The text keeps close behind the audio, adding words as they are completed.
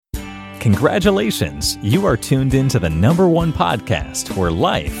Congratulations, you are tuned into the #1 podcast where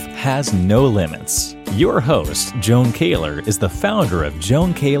life has no limits. Your host, Joan Kaler, is the founder of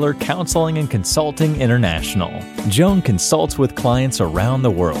Joan Kaler Counseling and Consulting International. Joan consults with clients around the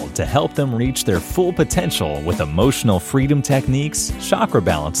world to help them reach their full potential with emotional freedom techniques, chakra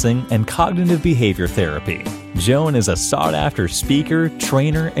balancing, and cognitive behavior therapy. Joan is a sought-after speaker,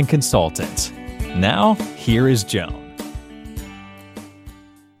 trainer, and consultant. Now, here is Joan.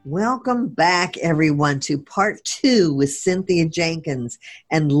 Welcome back, everyone, to part 2 with Cynthia Jenkins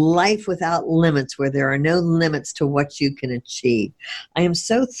and Life Without Limits, where there are no limits to what you can achieve. I am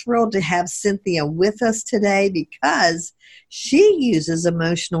so thrilled to have Cynthia with us today because she uses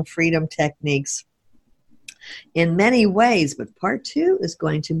emotional freedom techniques in many ways, but part 2 is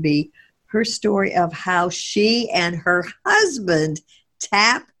going to be her story of how she and her husband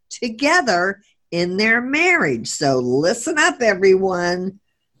tap together in their marriage. So listen up, everyone,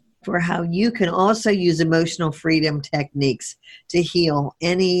 for how you can also use emotional freedom techniques to heal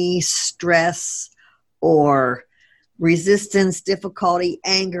any stress or resistance, difficulty,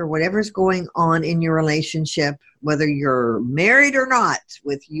 anger, whatever's going on in your relationship, whether you're married or not,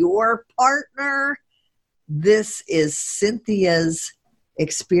 with your partner. This is Cynthia's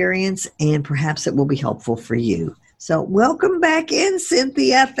experience, and perhaps it will be helpful for you. So welcome back in,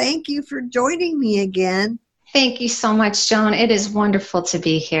 Cynthia. Thank you for joining me again. Thank you so much, Joan. It is wonderful to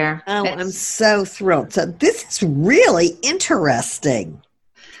be here. Oh, I'm so thrilled. So this is really interesting.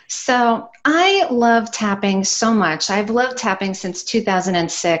 So I love tapping so much. I've loved tapping since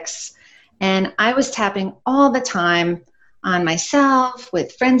 2006, and I was tapping all the time on myself,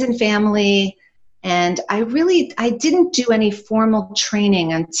 with friends and family, and I didn't do any formal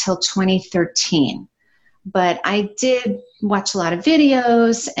training until 2013. But I did watch a lot of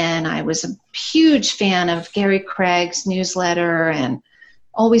videos, and I was a huge fan of Gary Craig's newsletter and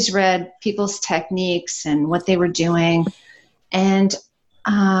always read people's techniques and what they were doing. And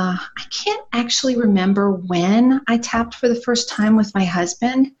I can't actually remember when I tapped for the first time with my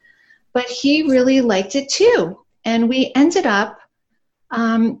husband, but he really liked it too. And we ended up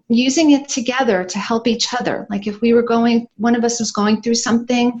using it together to help each other. Like if one of us was going through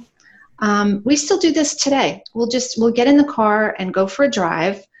something, we still do this today. We'll get in the car and go for a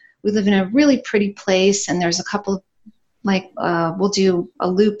drive. We live in a really pretty place, and there's a couple, we'll do a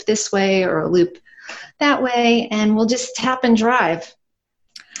loop this way or a loop that way, and we'll just tap and drive.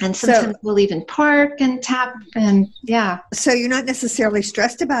 And sometimes we'll even park and tap, and yeah. So you're not necessarily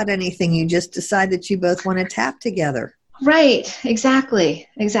stressed about anything. You just decide that you both want to tap together. Right. Exactly.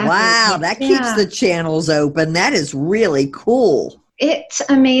 Wow, that keeps the channels open. That is really cool. It's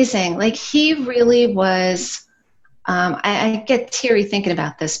amazing. Like he really was, I get teary thinking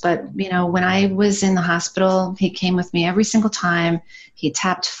about this, but when I was in the hospital, he came with me every single time. He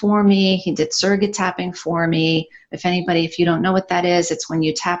tapped for me. He did surrogate tapping for me. If you don't know what that is, it's when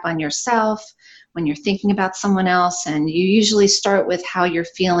you tap on yourself, when you're thinking about someone else, and you usually start with how you're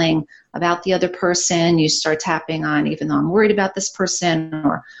feeling about the other person. You start tapping on, even though I'm worried about this person,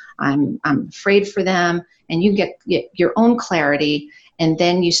 or I'm afraid for them, and you get your own clarity, and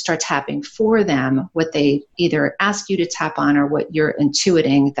then you start tapping for them what they either ask you to tap on or what you're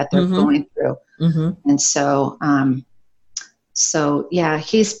intuiting that they're going through. Mm-hmm. And so yeah,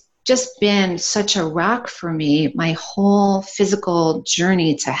 he's just been such a rock for me my whole physical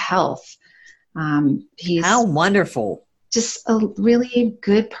journey to health. He's how wonderful. Just a really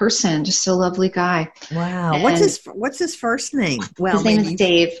good person, just a lovely guy. Wow. And what's his first name? Well, his name is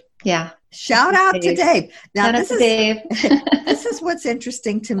Dave. Yeah. Shout out to Dave. Now, Dave. This is what's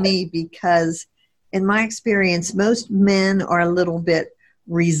interesting to me, because in my experience, most men are a little bit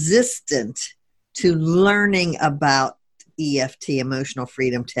resistant to learning about EFT, emotional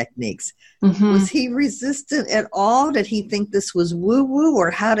freedom techniques. Mm-hmm. Was he resistant at all? Did he think this was woo-woo,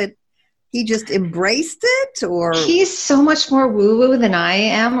 or how did he just embraced it? Or he's so much more woo-woo than I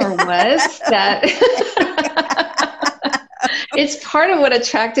am or was that it's part of what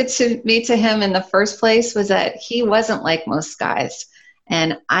attracted me to him in the first place, was that he wasn't like most guys.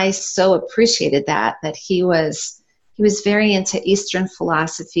 And I so appreciated that he was very into Eastern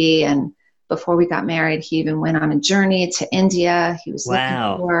philosophy. And before we got married, he even went on a journey to India. He was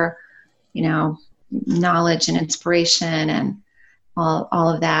looking for, knowledge and inspiration and all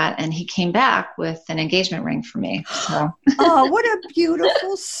of that. And he came back with an engagement ring for me. So. Oh, what a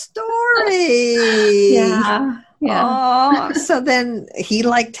beautiful story. Yeah. Oh, so then he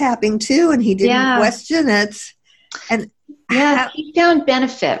liked tapping too, and he didn't question it. And he found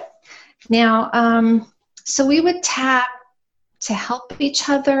benefit. Now, so we would tap to help each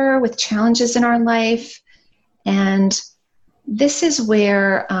other with challenges in our life. And this is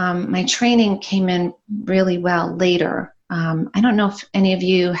where my training came in really well later. I don't know if any of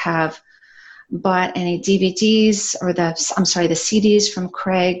you have bought any DVDs or the CDs from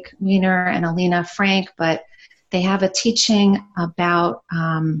Craig Weiner and Alina Frank, but they have a teaching about,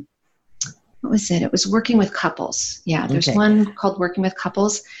 what was it? It was working with couples. Yeah, there's one called Working with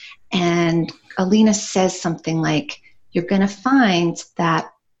Couples. And Alina says something like, you're going to find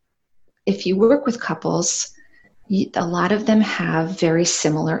that if you work with couples, a lot of them have very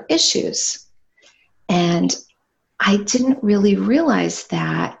similar issues. And I didn't really realize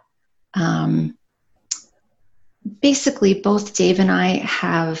that. Basically, both Dave and I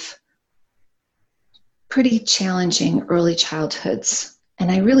have pretty challenging early childhoods.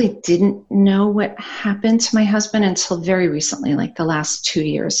 And I really didn't know what happened to my husband until very recently, like the last 2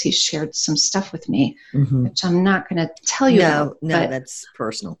 years. He shared some stuff with me, which I'm not going to tell you about. No, that's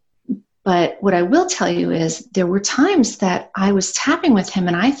personal. But what I will tell you is there were times that I was tapping with him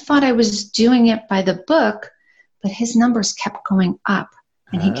and I thought I was doing it by the book, but his numbers kept going up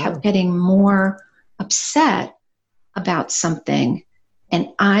and he kept getting more upset about something. And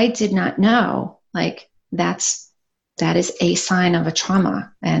I did not know, like, that is a sign of a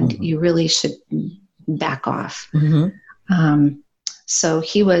trauma and you really should back off. So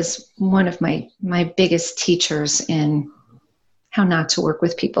he was one of my biggest teachers in how not to work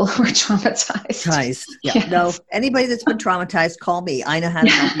with people who are traumatized. Yeah. Yes. No, anybody that's been traumatized, call me. I know how to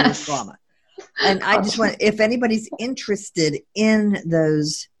help you with trauma. And I just want, if anybody's interested in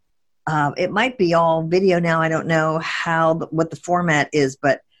those, it might be all video now. I don't know what the format is,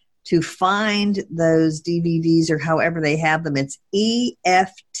 but to find those DVDs or however they have them, it's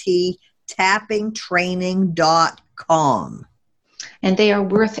EFTtappingtraining.com. And they are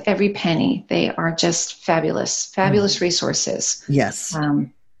worth every penny. They are just fabulous resources. Yes.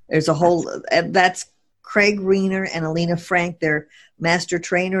 There's a whole, that's Craig Weiner and Alina Frank. They're master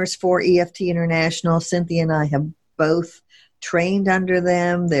trainers for EFT International. Cynthia and I have both trained under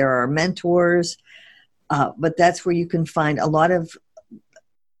them. There are mentors. But that's where you can find a lot of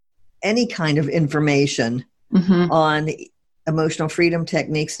any kind of information on emotional freedom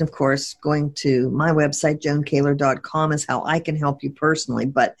techniques. And of course, going to my website, joankaler.com, is how I can help you personally.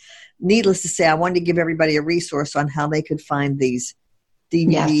 But needless to say, I wanted to give everybody a resource on how they could find these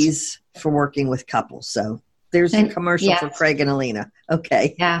DVDs for working with couples. So there's a commercial for Craig and Alina.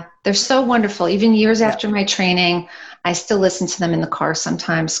 Okay. Yeah, they're so wonderful. Even years after my training, I still listen to them in the car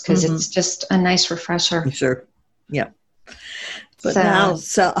sometimes because it's just a nice refresher. Sure. Yeah. But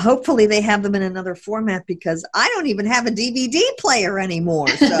so hopefully they have them in another format because I don't even have a DVD player anymore.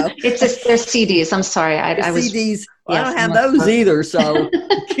 So they're CDs. I'm sorry. I was CDs. Well, I don't have those either. So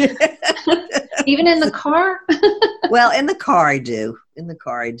even in the car? Well, in the car I do.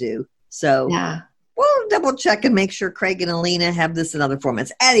 So we'll double check and make sure Craig and Alina have this in other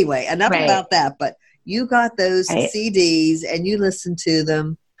formats. Anyway, enough about that. But you got those CDs and you listened to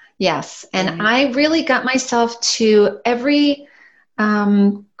them. Yes. And I really got myself to every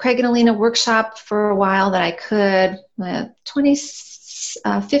Craig and Alina workshop for a while that I could.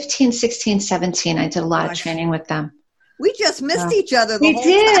 2015, 16, 17, I did a lot of training with them. We just missed each other the whole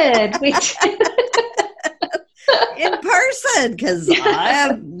time. We did. In person, because I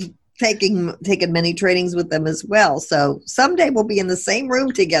have taken many trainings with them as well. So someday we'll be in the same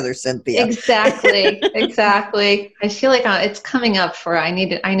room together, Cynthia. Exactly. I feel like it's coming up for I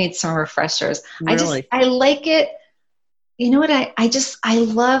need some refreshers. Really? I like it. You know what? I just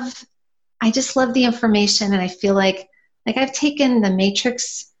love the information, and I feel like I've taken the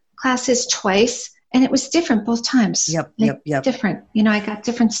Matrix classes twice, and it was different both times. Yep. Different. You know, I got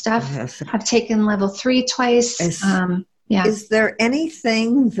different stuff. Yes. I've taken level 3 twice. Is there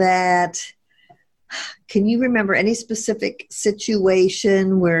anything can you remember any specific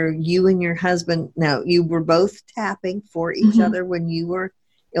situation where you and your husband, now you were both tapping for each other when you were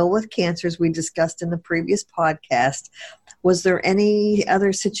ill with cancer, as we discussed in the previous podcast? Was there any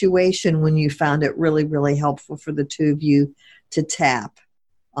other situation when you found it really, really helpful for the two of you to tap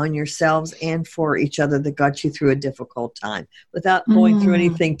on yourselves and for each other that got you through a difficult time? Without going through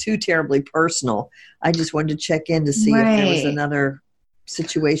anything too terribly personal, I just wanted to check in to see if there was another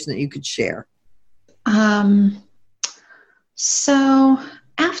situation that you could share. So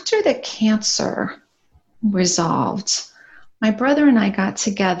after the cancer resolved, my brother and I got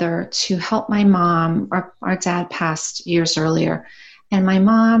together to help my mom. Our dad passed years earlier, and my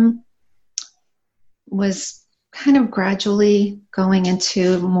mom was kind of gradually going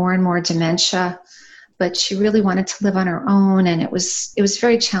into more and more dementia, but she really wanted to live on her own, and it was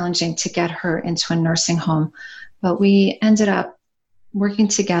very challenging to get her into a nursing home. But we ended up working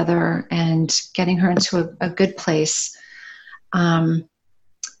together and getting her into a good place. And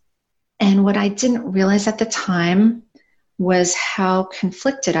what I didn't realize at the time was how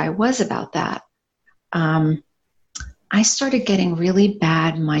conflicted I was about that. I started getting really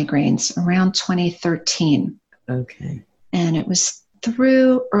bad migraines around 2013. Okay. And it was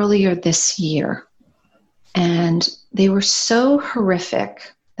through earlier this year. And they were so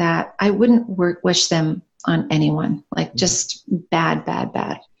horrific that I wouldn't wish them on anyone, like just bad, bad,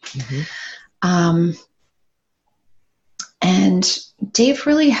 bad. Mm-hmm. And Dave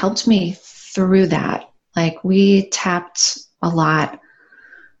really helped me through that. Like we tapped a lot,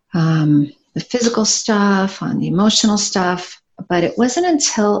 the physical stuff, on the emotional stuff, but it wasn't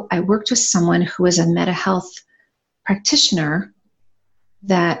until I worked with someone who was a mental health practitioner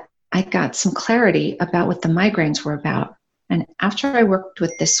that I got some clarity about what the migraines were about. And after I worked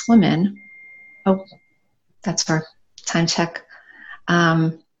with this woman, oh, that's our time check.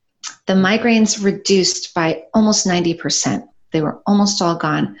 The migraines reduced by almost 90%. They were almost all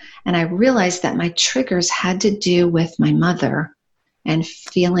gone. And I realized that my triggers had to do with my mother and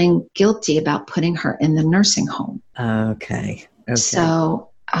feeling guilty about putting her in the nursing home. Okay. So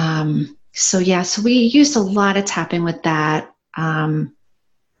we used a lot of tapping with that,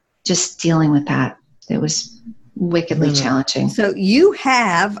 just dealing with that. It was wickedly challenging. So you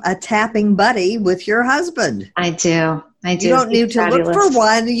have a tapping buddy with your husband. I do. You don't need to look for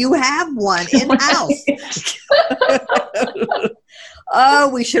one. You have one in-house. Oh,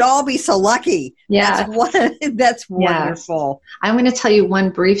 we should all be so lucky. Yeah. That's wonderful. I'm going to tell you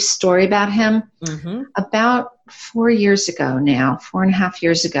one brief story about him. Mm-hmm. About 4 years ago now, 4.5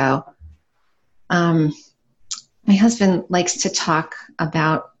 years ago, my husband likes to talk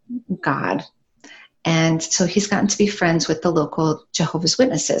about God. And so he's gotten to be friends with the local Jehovah's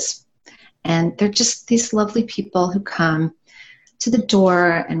Witnesses. And they're just these lovely people who come to the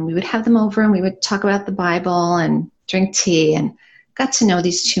door, and we would have them over and we would talk about the Bible and drink tea, and got to know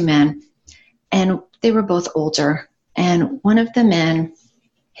these two men. And they were both older. And one of the men,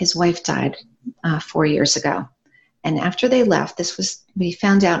 his wife died 4 years ago. And after they left, we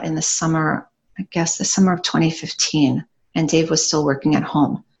found out in the summer, I guess the summer of 2015, and Dave was still working at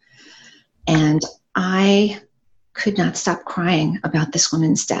home. And I could not stop crying about this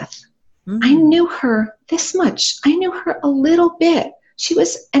woman's death. Mm-hmm. I knew her this much. I knew her a little bit. She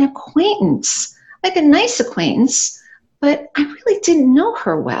was an acquaintance, like a nice acquaintance, but I really didn't know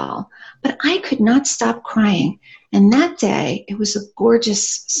her well. But I could not stop crying. And that day, it was a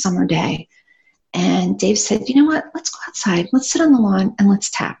gorgeous summer day. And Dave said, you know what, let's go outside. Let's sit on the lawn and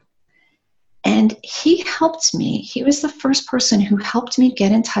let's tap. And he helped me. He was the first person who helped me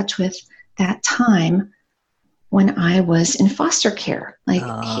get in touch with that time when I was in foster care. Like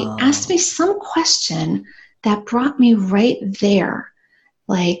he asked me some question that brought me right there.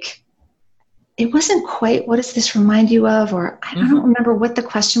 Like, it wasn't quite, what does this remind you of? Or I don't remember what the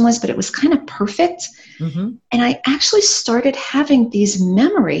question was, but it was kind of perfect. Mm-hmm. And I actually started having these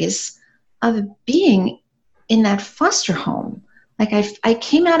memories of being in that foster home. Like I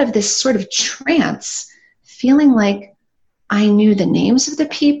came out of this sort of trance, feeling like I knew the names of the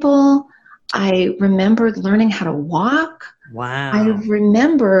people. I remembered learning how to walk. Wow. I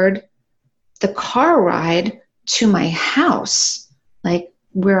remembered the car ride to my house, like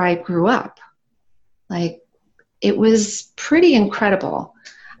where I grew up. Like, it was pretty incredible.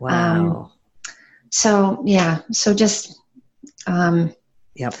 Wow.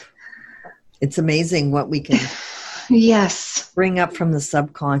 Yep. It's amazing what we can yes, bring up from the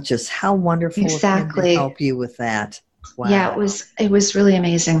subconscious. How wonderful exactly. of him to help you with that. Wow. Yeah, it was really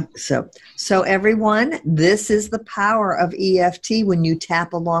amazing. So everyone, this is the power of EFT when you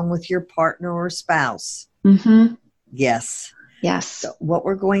tap along with your partner or spouse. Mm-hmm. Yes. So what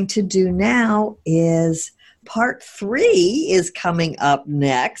we're going to do now is part 3 is coming up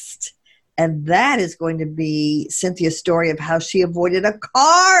next. And that is going to be Cynthia's story of how she avoided a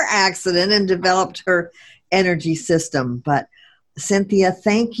car accident and developed her energy system. But Cynthia,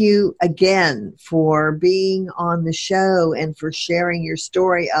 thank you again for being on the show and for sharing your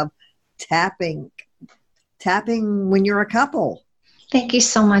story of tapping when you're a couple. Thank you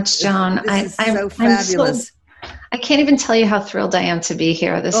so much, Joan. This is so fabulous. I can't even tell you how thrilled I am to be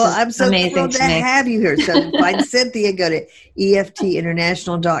here. This is I'm so amazing thrilled to have you here. So find Cynthia, go to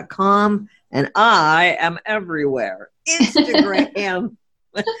EFTinternational.com, and I am everywhere. Instagram,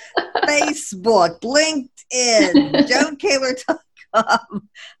 Facebook, LinkedIn, JoanKaylor.com. I'm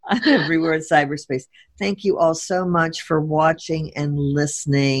everywhere in cyberspace. Thank you all so much for watching and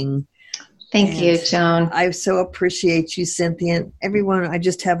listening. Thank you, Joan. I so appreciate you, Cynthia. And everyone, I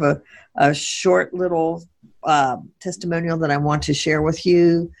just have a short little testimonial that I want to share with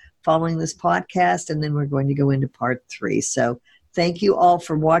you. following this podcast, and then we're going to go into part 3. So thank you all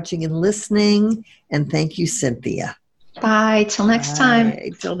for watching and listening, and thank you, Cynthia. Bye. Till next time.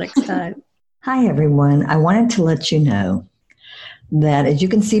 Till next time. Hi, everyone. I wanted to let you know that, as you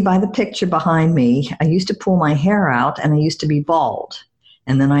can see by the picture behind me, I used to pull my hair out and I used to be bald.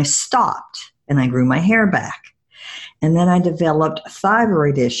 And then I stopped and I grew my hair back. And then I developed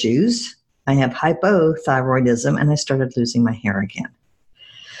thyroid issues. I have hypothyroidism, and I started losing my hair again.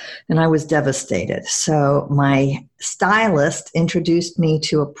 And I was devastated. So my stylist introduced me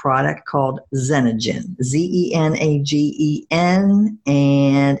to a product called Xenogen, Zenagen,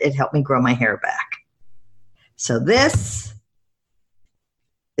 and it helped me grow my hair back. So this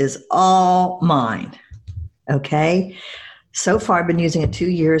is all mine, okay? So far, I've been using it 2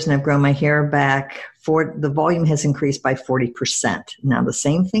 years, and I've grown my hair back. The volume has increased by 40%. Now, the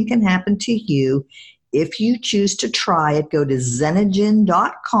same thing can happen to you. If you choose to try it, go to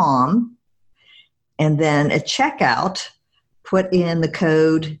Xenogen.com, and then at checkout, put in the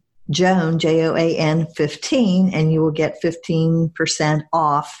code JOAN, JOAN 15, and you will get 15%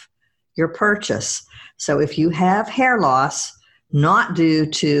 off your purchase. So if you have hair loss, not due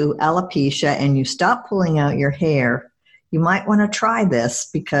to alopecia, and you stop pulling out your hair, you might want to try this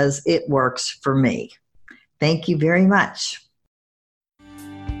because it works for me. Thank you very much.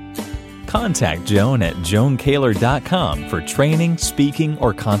 Contact Joan at joankaler.com for training, speaking,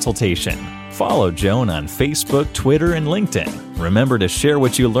 or consultation. Follow Joan on Facebook, Twitter, and LinkedIn. Remember to share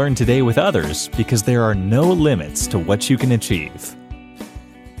what you learned today with others, because there are no limits to what you can achieve.